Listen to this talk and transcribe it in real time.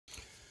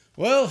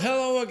Well,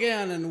 hello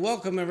again, and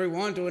welcome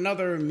everyone to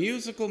another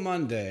Musical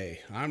Monday.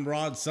 I'm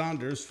Rod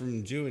Saunders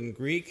from Jew and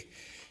Greek,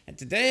 and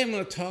today I'm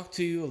going to talk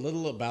to you a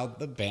little about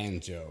the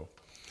banjo.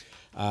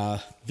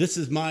 This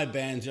is my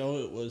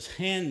banjo. It was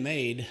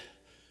handmade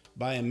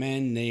by a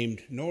man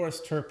named Norris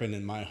Turpin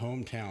in my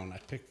hometown. I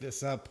picked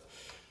this up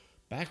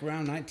back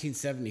around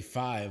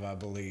 1975, I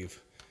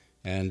believe,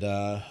 and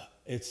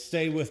it's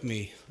stayed with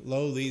me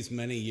these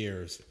many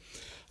years.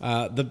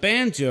 The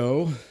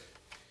banjo.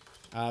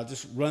 I'll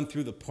just run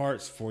through the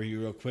parts for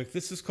you real quick.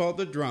 This is called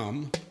the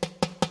drum.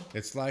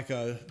 It's like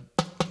a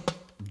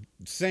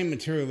same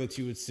material that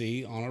you would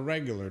see on a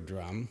regular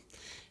drum.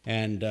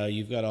 And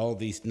you've got all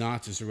these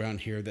notches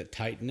around here that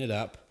tighten it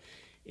up.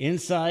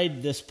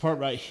 Inside this part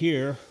right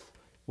here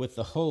with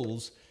the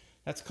holes,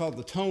 that's called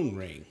the tone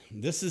ring.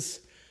 This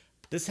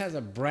has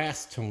a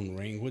brass tone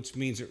ring, which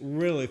means it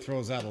really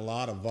throws out a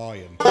lot of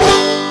volume.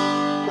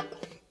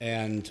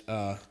 And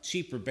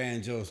cheaper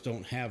banjos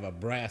don't have a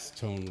brass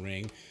tone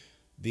ring.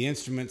 The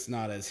instrument's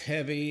not as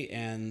heavy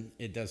and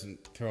it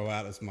doesn't throw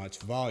out as much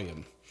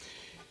volume.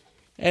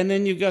 And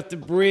then you've got the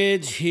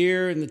bridge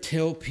here and the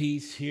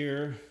tailpiece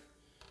here.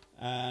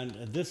 And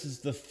this is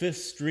the 5th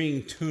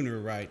string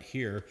tuner right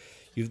here.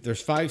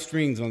 There's 5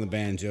 strings on the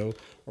banjo.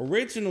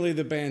 Originally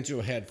the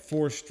banjo had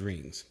 4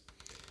 strings.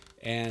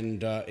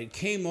 And it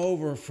came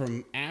over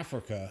from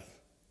Africa,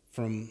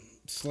 from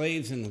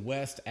slaves in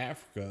West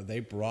Africa. They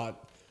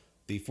brought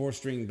the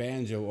 4-string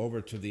banjo over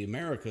to the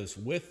Americas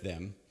with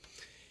them.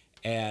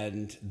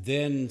 And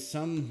then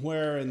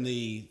somewhere in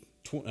the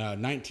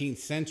 19th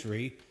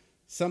century,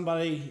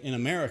 somebody in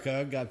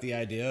America got the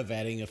idea of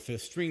adding a 5th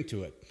string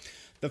to it.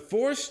 The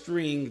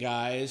 4-string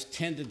guys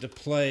tended to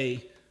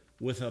play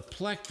with a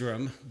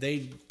plectrum.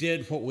 They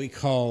did what we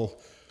call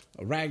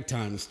a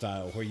ragtime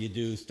style, where you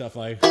do stuff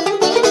like...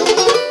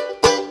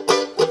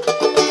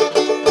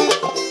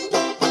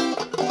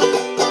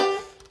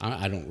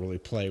 I don't really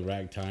play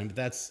ragtime, but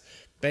that's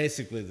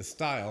basically the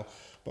style.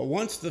 But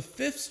once the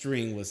 5th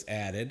string was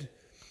added,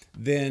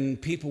 then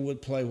people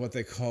would play what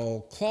they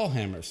call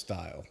clawhammer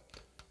style.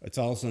 It's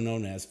also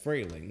known as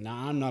frailing.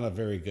 Now, I'm not a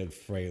very good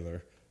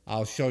frailer.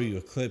 I'll show you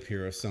a clip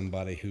here of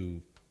somebody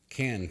who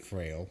can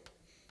frail.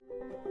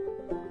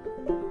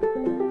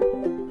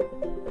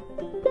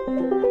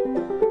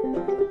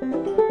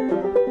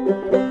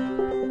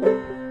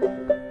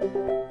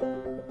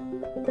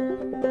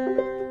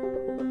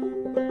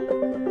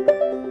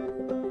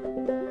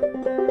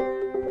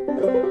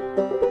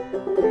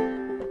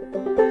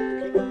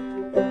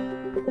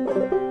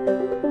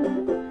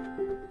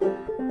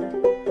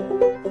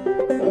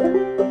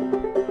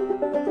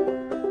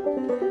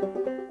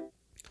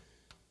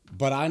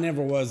 But I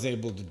never was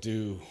able to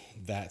do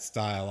that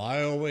style.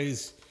 I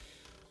always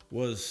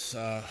was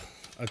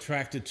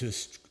attracted to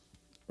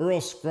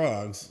Earl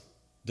Scruggs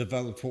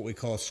developed what we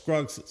call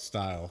Scruggs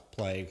style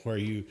playing, where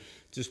you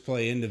just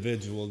play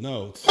individual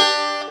notes.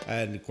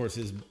 And of course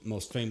his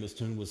most famous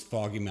tune was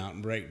Foggy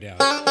Mountain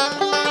Breakdown.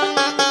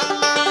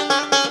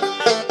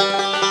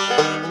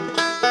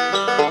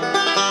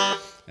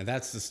 And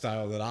that's the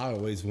style that I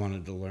always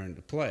wanted to learn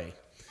to play.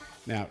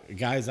 Now,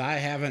 guys, I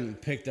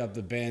haven't picked up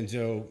the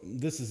banjo.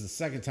 This is the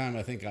second time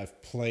I think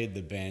I've played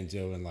the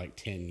banjo in like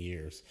 10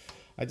 years.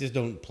 I just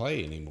don't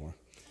play anymore.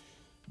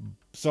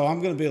 So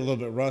I'm going to be a little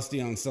bit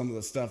rusty on some of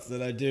the stuff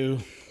that I do.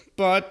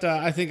 But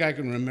I think I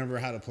can remember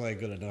how to play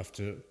good enough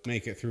to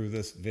make it through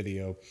this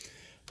video.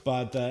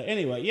 But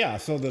anyway, yeah,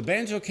 so the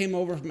banjo came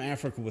over from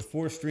Africa with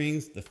 4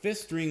 strings. The 5th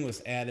string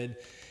was added.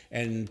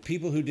 And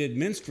people who did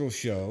minstrel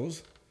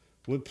shows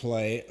would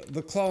play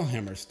the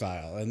clawhammer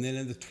style. And then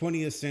in the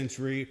 20th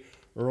century,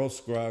 Earl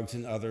Scruggs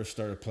and others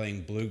started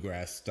playing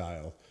bluegrass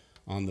style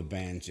on the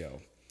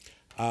banjo.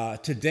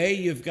 Today,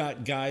 you've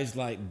got guys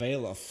like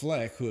Bela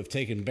Fleck who have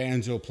taken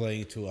banjo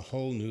playing to a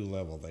whole new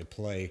level. They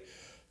play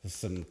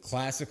some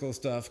classical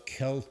stuff,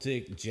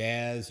 Celtic,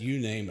 jazz, you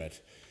name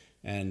it.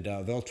 And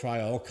they'll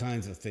try all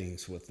kinds of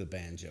things with the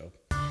banjo.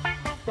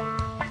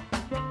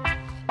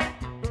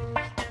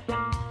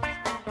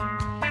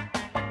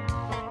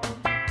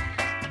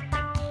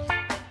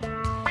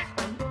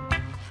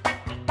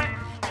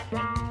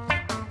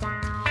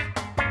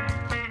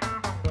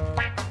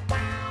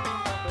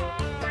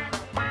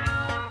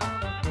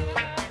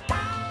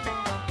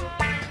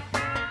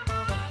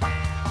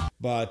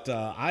 But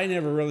I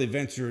never really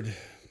ventured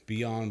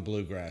beyond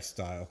bluegrass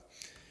style.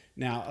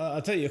 Now,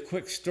 I'll tell you a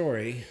quick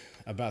story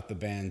about the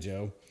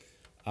banjo.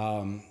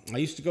 I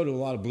used to go to a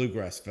lot of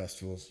bluegrass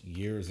festivals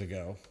years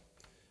ago.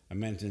 I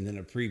mentioned in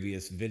a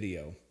previous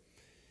video.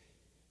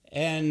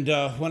 And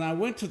when I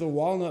went to the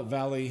Walnut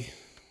Valley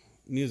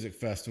Music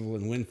Festival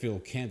in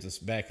Winfield, Kansas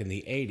back in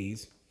the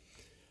 80s,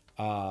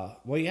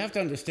 well, you have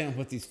to understand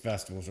what these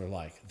festivals are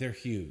like. They're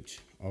huge,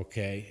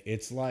 okay?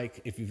 It's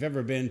like if you've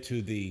ever been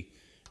to the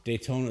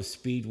Daytona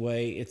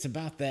Speedway, it's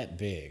about that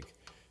big,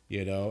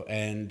 you know,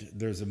 and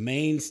there's a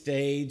main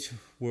stage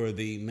where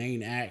the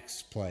main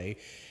acts play,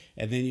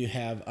 and then you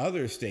have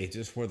other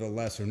stages where the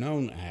lesser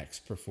known acts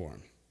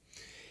perform.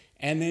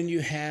 And then you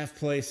have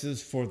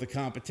places for the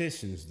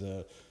competitions,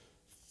 the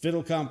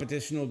fiddle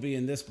competition will be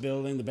in this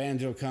building. The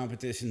banjo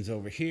competition's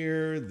over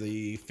here.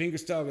 The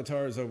fingerstyle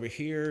guitar is over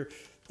here.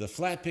 The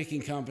flat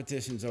picking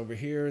competition's over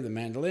here. The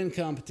mandolin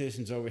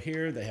competition's over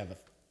here. They have an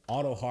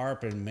auto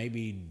harp and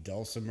maybe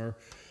dulcimer.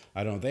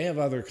 I don't know. They have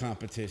other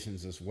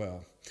competitions as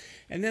well.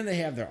 And then they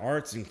have their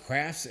arts and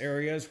crafts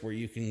areas where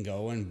you can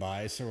go and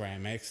buy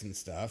ceramics and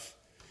stuff.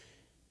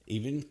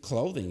 Even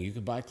clothing. You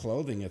can buy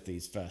clothing at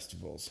these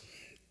festivals.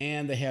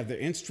 And they have their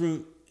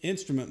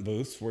instrument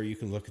booths where you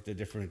can look at the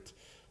different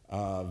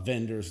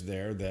vendors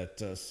there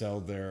that sell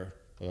their,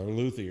 or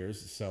luthiers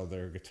sell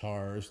their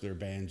guitars, their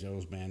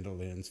banjos,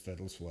 mandolins,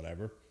 fiddles,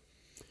 whatever.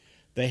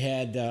 They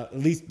had, at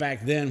least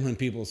back then when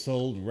people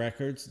sold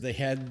records, they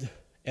had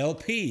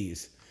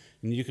LPs.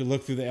 And you could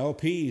look through the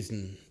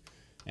LPs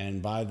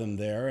and buy them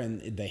there.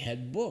 And they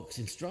had books,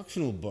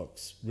 instructional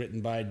books,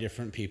 written by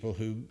different people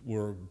who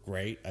were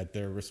great at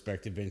their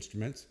respective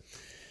instruments.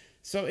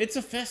 So it's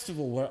a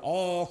festival where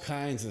all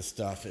kinds of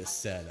stuff is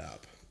set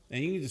up.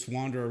 And you can just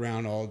wander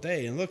around all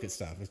day and look at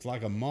stuff. It's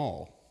like a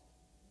mall.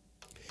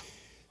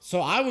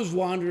 So I was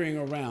wandering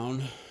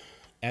around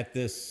at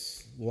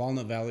this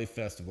Walnut Valley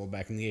Festival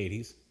back in the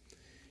 80s.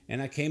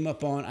 And I came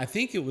up on, I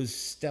think it was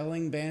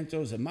Stelling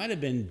Banjos. It might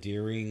have been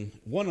Deering,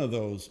 one of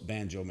those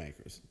banjo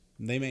makers.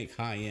 They make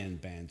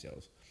high-end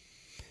banjos.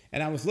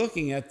 And I was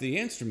looking at the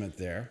instrument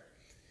there.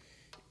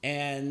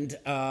 And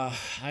I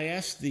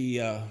asked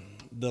the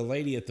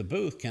lady at the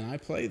booth, can I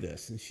play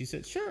this? And she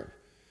said, sure.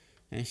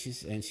 And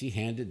she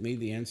handed me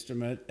the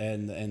instrument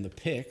and the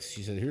picks.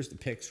 She said, here's the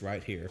picks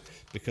right here.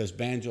 Because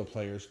banjo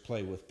players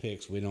play with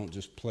picks. We don't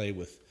just play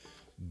with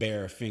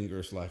bare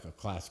fingers like a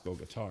classical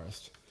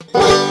guitarist.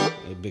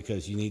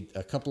 Because you need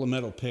a couple of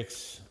metal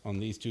picks on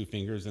these two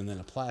fingers and then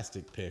a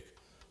plastic pick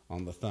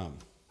on the thumb.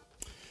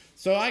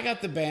 So I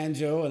got the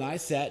banjo and I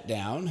sat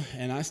down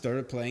and I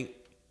started playing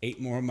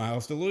 8 More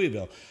Miles to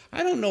Louisville.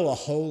 I don't know a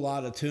whole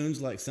lot of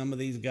tunes like some of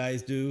these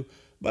guys do,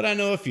 but I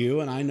know a few,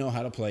 and I know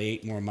how to play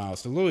 8 More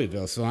Miles to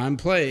Louisville. So I'm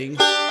playing,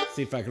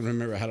 see if I can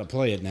remember how to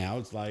play it now.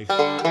 It's like...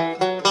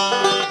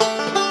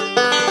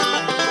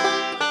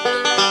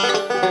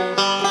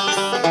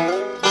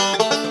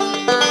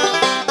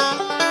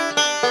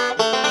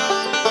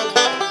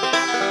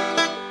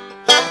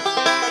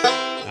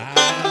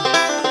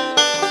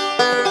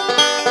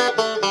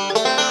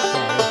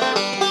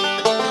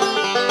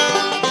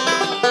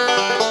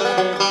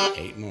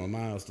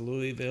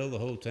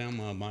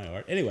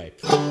 Anyway,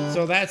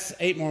 so that's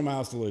 8 More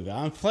Miles to Louisville.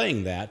 I'm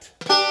playing that,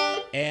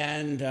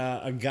 and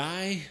a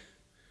guy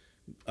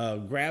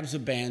grabs a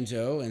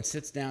banjo and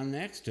sits down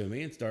next to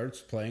me and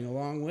starts playing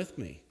along with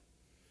me.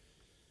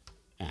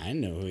 I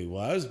didn't know who he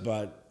was,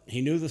 but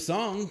he knew the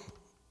song,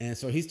 and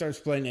so he starts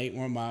playing 8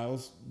 More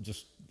Miles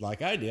just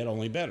like I did,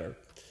 only better.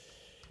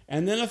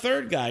 And then a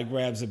third guy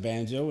grabs a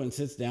banjo and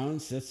sits down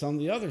and sits on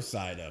the other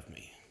side of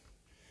me.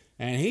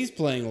 And he's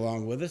playing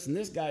along with us, and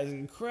this guy's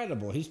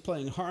incredible. He's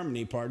playing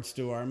harmony parts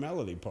to our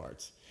melody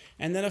parts.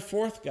 And then a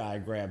fourth guy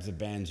grabs a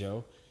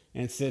banjo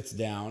and sits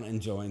down and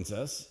joins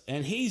us,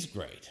 and he's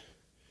great.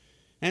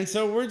 And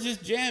so we're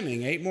just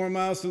jamming 8 More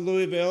Miles to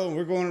Louisville, and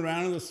we're going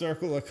around in the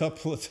circle a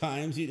couple of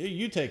times.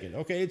 You take it.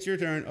 Okay, it's your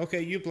turn.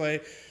 Okay, you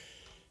play.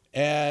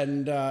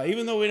 And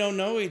even though we don't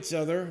know each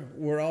other,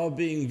 we're all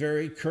being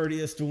very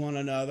courteous to one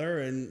another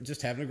and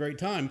just having a great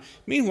time.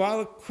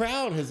 Meanwhile, a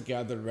crowd has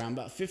gathered around,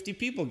 about 50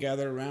 people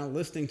gathered around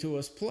listening to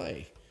us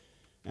play.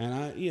 And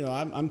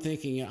I'm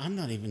thinking, I'm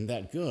not even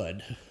that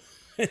good.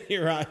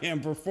 Here I am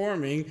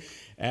performing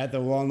at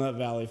the Walnut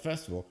Valley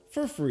Festival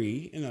for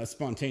free in a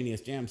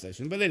spontaneous jam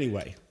session. But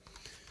anyway,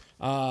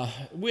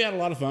 we had a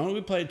lot of fun. We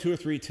played 2 or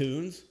 3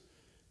 tunes,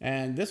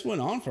 and this went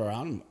on for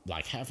around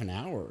like half an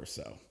hour or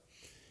so.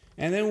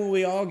 And then when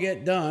we all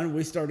get done,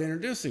 we start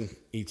introducing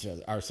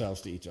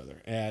ourselves to each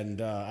other. And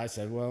I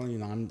said, well,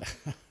 I'm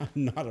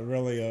not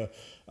really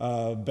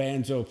a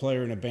banjo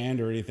player in a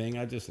band or anything.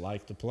 I just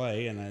like to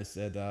play. And I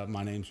said,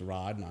 my name's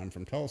Rod, and I'm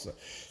from Tulsa.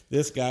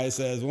 This guy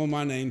says, well,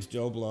 my name's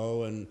Joe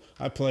Blow, and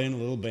I play in a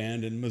little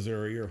band in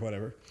Missouri or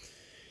whatever.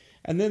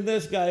 And then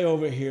this guy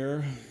over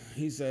here,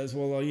 he says,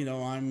 well,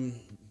 I'm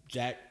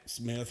Jack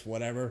Smith,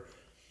 whatever.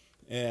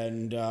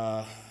 And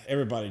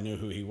everybody knew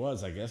who he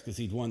was, I guess, because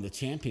he'd won the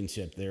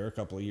championship there a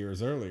couple of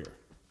years earlier.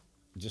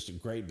 Just a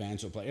great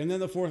banjo player. And then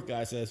the fourth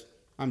guy says,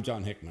 I'm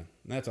John Hickman.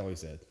 And that's all he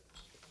said.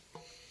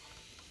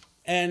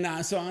 And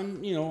so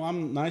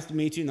I'm nice to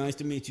meet you, nice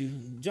to meet you.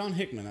 John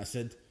Hickman, I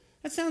said,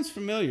 that sounds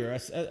familiar. I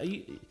said,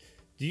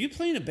 do you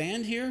play in a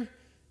band here?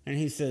 And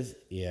he says,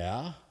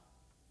 yeah.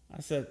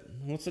 I said,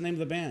 what's the name of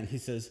the band? He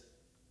says,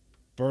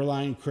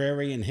 Burline,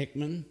 Crary, and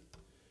Hickman.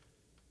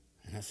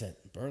 And I said,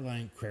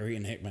 Burline, Crary,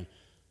 and Hickman.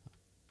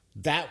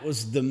 That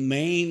was the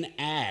main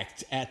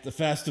act at the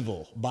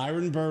festival.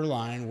 Byron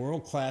Burline,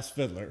 world-class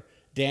fiddler.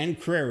 Dan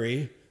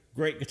Crary,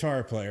 great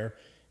guitar player.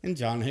 And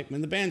John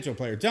Hickman, the banjo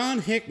player. John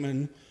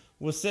Hickman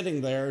was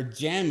sitting there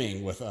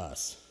jamming with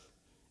us.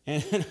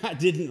 And I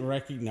didn't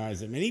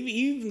recognize him. And he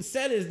even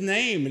said his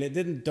name, and it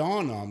didn't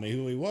dawn on me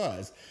who he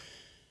was.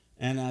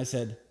 And I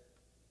said,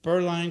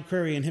 Burline,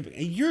 Crary, and Hickman.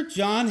 You're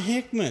John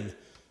Hickman.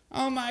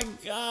 Oh my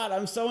God,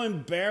 I'm so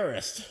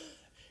embarrassed.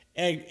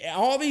 And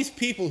all these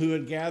people who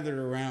had gathered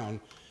around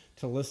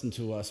to listen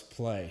to us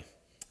play,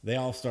 they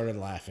all started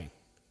laughing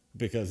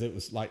because it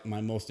was like my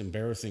most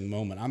embarrassing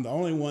moment. I'm the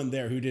only one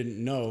there who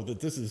didn't know that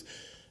this is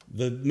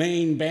the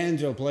main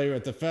banjo player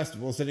at the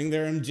festival sitting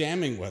there and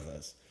jamming with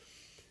us.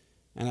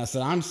 And I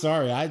said, I'm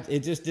sorry,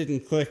 it just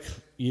didn't click,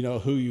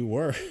 who you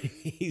were.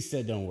 He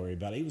said, don't worry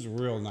about it. He was a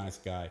real nice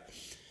guy.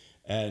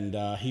 And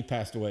he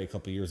passed away a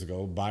couple of years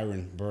ago.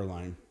 Byron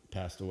Berline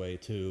passed away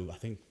too, I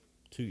think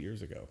 2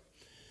 years ago.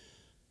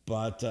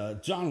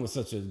 But John was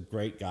such a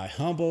great guy,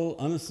 humble,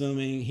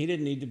 unassuming. He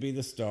didn't need to be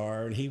the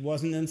star, and he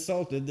wasn't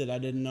insulted that I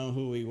didn't know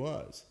who he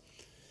was.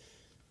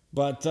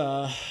 But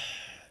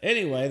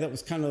anyway, that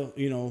was kind of,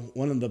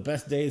 one of the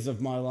best days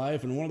of my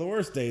life and one of the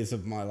worst days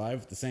of my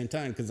life at the same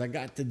time, because I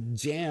got to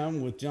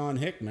jam with John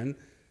Hickman,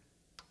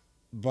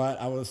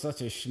 but I was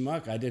such a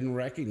schmuck, I didn't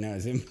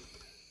recognize him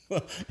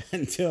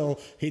until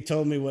he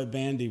told me what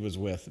band he was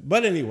with.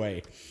 But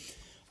anyway,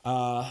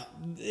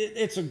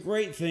 it's a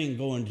great thing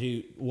going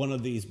to one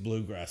of these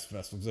bluegrass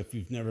festivals. If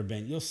you've never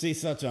been, you'll see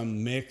such a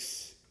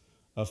mix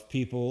of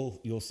people.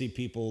 You'll see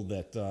people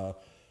that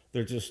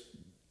they're just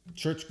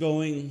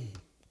church-going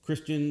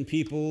Christian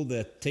people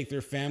that take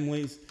their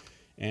families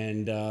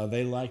and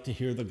they like to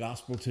hear the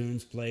gospel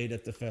tunes played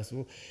at the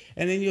festival.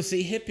 And then you'll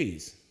see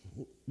hippies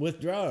with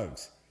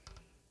drugs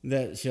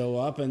that show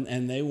up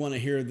and they want to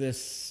hear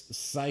this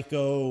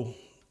psycho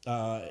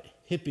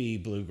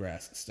hippie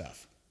bluegrass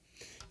stuff.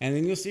 And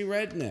then you'll see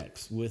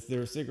rednecks with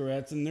their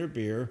cigarettes and their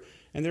beer,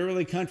 and they're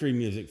really country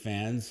music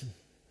fans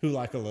who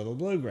like a little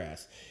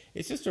bluegrass.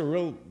 It's just a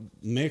real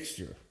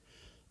mixture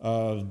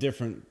of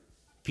different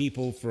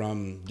people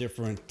from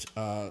different,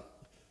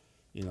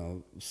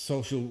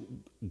 social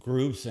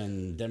groups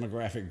and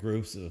demographic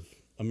groups of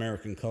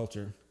American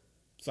culture.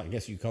 So I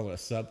guess you call it a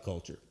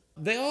subculture.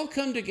 They all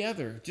come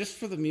together just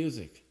for the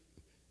music.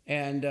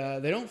 And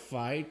they don't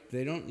fight.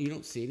 You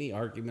don't see any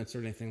arguments or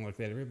anything like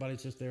that.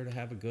 Everybody's just there to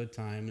have a good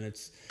time, and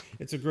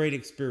it's a great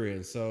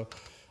experience. So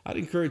I'd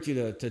encourage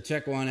you to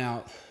check one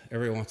out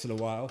every once in a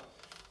while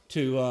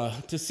to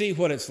see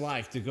what it's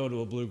like to go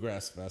to a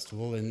bluegrass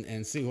festival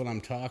and see what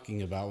I'm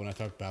talking about when I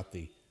talk about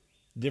the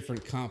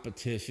different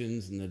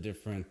competitions and the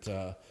different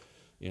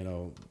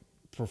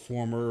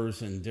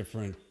performers and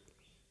different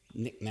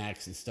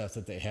knickknacks and stuff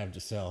that they have to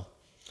sell.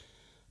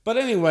 But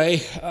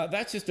anyway,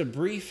 that's just a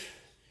brief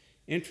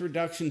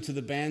introduction to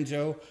the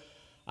banjo.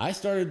 I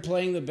started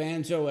playing the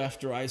banjo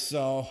after I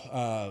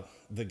saw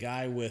the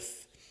guy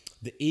with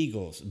the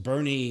Eagles,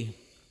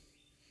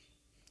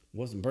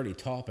 wasn't Bernie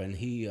Taupin,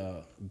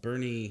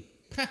 Bernie,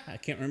 I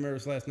can't remember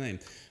his last name,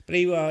 but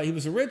he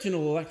was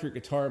original electric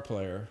guitar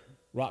player,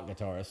 rock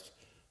guitarist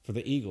for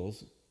the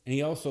Eagles, and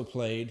he also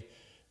played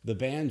the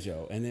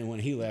banjo, and then when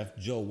he left,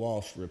 Joe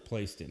Walsh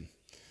replaced him.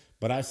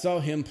 But I saw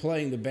him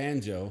playing the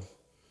banjo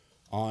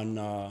on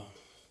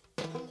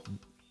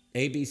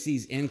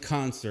ABC's In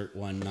Concert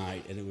one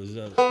night, and it was he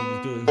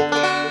was doing.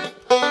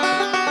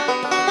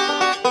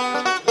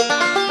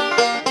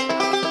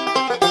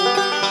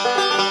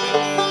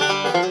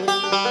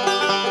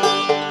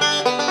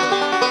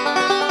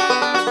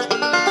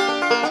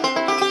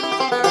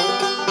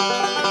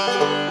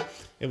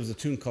 It was a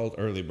tune called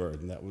Early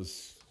Bird, and that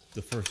was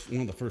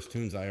one of the first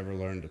tunes I ever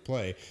learned to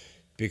play,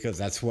 because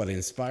that's what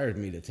inspired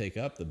me to take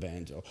up the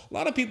banjo. A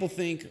lot of people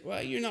think,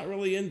 well, you're not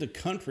really into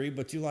country,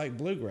 but you like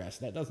bluegrass.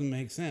 That doesn't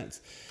make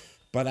sense.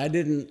 But I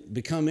didn't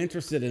become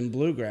interested in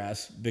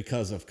bluegrass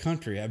because of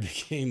country. I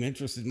became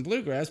interested in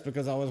bluegrass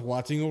because I was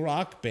watching a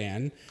rock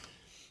band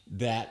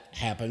that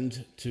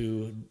happened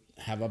to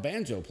have a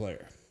banjo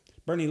player.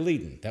 Bernie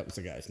Leadon, that was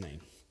the guy's name.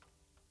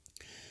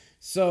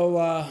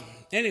 So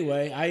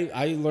anyway,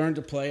 I learned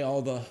to play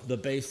all the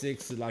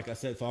basics, like I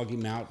said, Foggy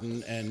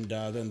Mountain, and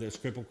then there's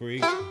Cripple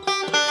Creek.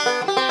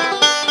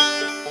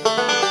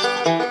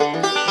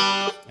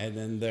 And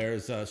then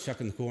there's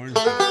Shuckin' the Corn.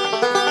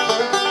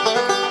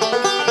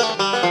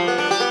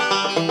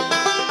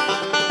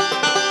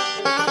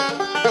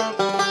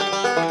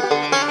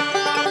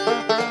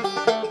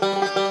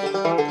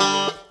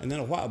 And then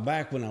a while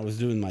back when I was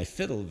doing my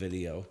fiddle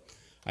video,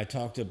 I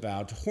talked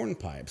about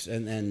hornpipes,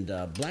 and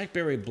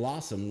Blackberry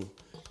Blossom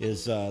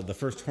is the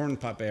first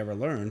hornpipe I ever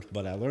learned,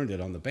 but I learned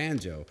it on the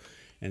banjo,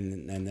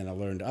 and then I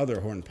learned other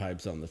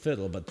hornpipes on the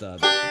fiddle. But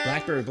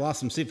Blackberry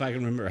Blossom, see if I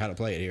can remember how to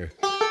play it here.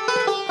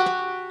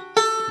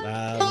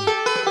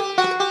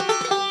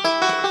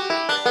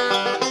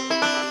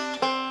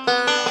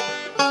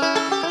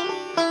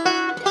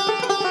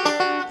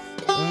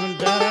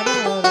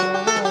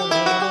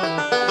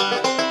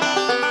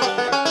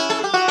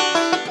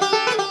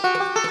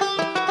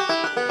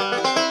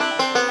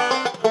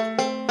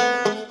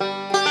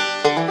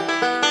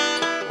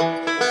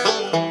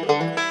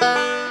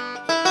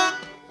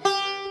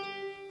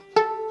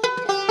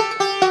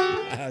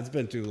 It's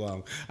been too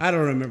long. I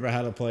don't remember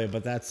how to play it,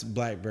 but that's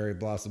Blackberry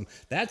Blossom.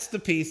 That's the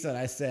piece that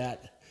I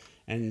sat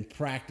and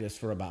practiced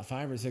for about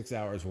 5 or 6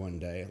 hours one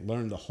day.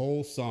 Learned the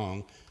whole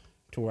song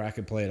to where I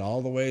could play it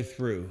all the way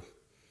through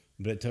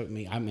But it took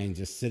me, I mean,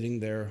 just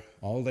sitting there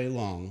all day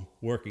long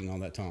working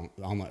on that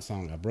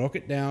song. I broke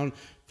it down,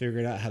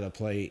 figured out how to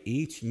play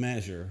each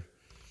measure,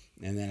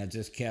 and then I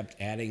just kept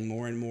adding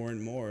more and more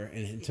and more.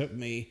 And it took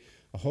me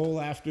a whole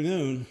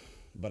afternoon,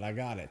 but I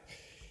got it.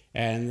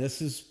 And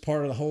this is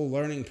part of the whole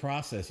learning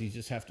process. You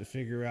just have to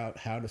figure out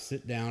how to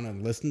sit down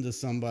and listen to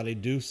somebody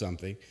do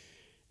something,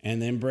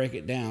 and then break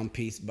it down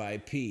piece by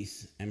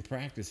piece and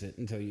practice it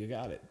until you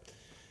got it.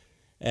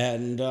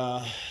 And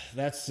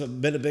that's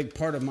been a big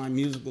part of my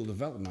musical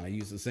development. I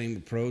use the same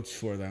approach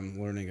for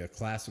them learning a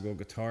classical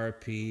guitar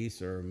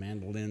piece or a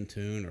mandolin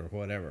tune or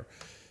whatever.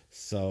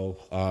 So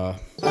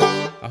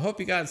I hope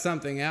you got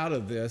something out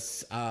of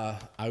this.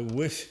 I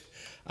wish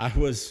I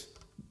was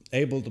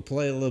able to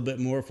play a little bit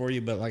more for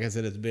you, but like I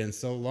said, it's been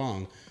so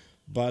long.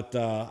 But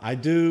I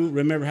do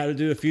remember how to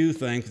do a few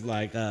things,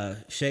 like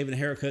shaving a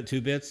haircut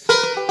 2 bits.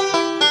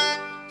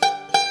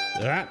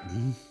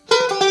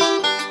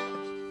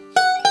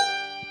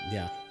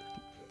 Yeah,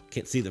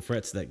 can't see the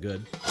frets that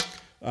good.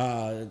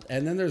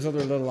 And then there's other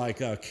little like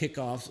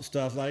kickoff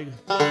stuff, like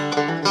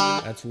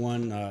that's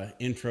one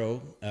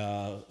intro,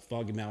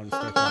 Foggy Mountain,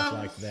 stuff off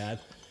like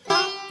that.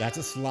 That's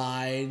a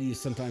slide.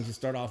 Sometimes you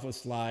start off with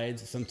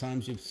slides.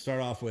 Sometimes you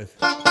start off with,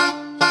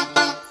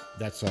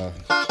 that's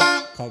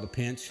called a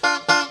pinch,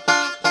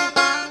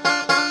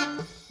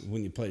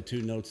 when you play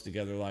 2 notes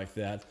together like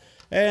that.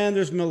 And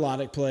there's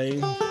melodic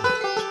playing,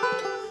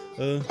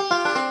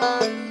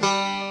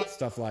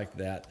 stuff like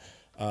that.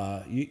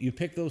 You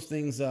pick those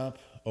things up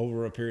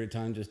over a period of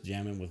time, just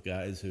jamming with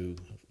guys who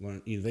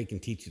learn. They can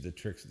teach you the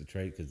tricks of the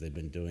trade because they've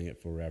been doing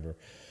it forever.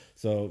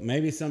 So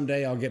maybe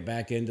someday I'll get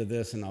back into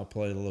this and I'll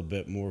play a little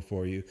bit more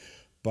for you.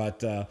 But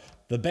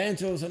the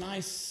banjo is a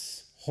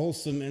nice,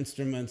 wholesome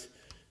instrument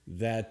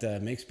that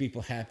makes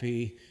people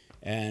happy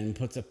and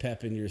puts a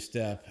pep in your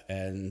step.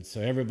 And so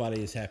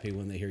everybody is happy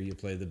when they hear you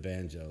play the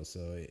banjo. So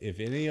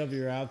if any of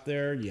you are out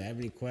there, you have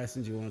any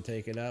questions, you want to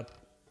take it up,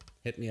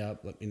 hit me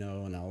up, let me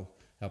know, and I'll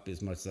help you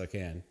as much as I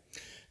can.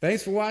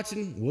 Thanks for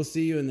watching. We'll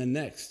see you in the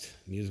next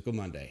Musical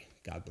Monday.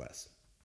 God bless.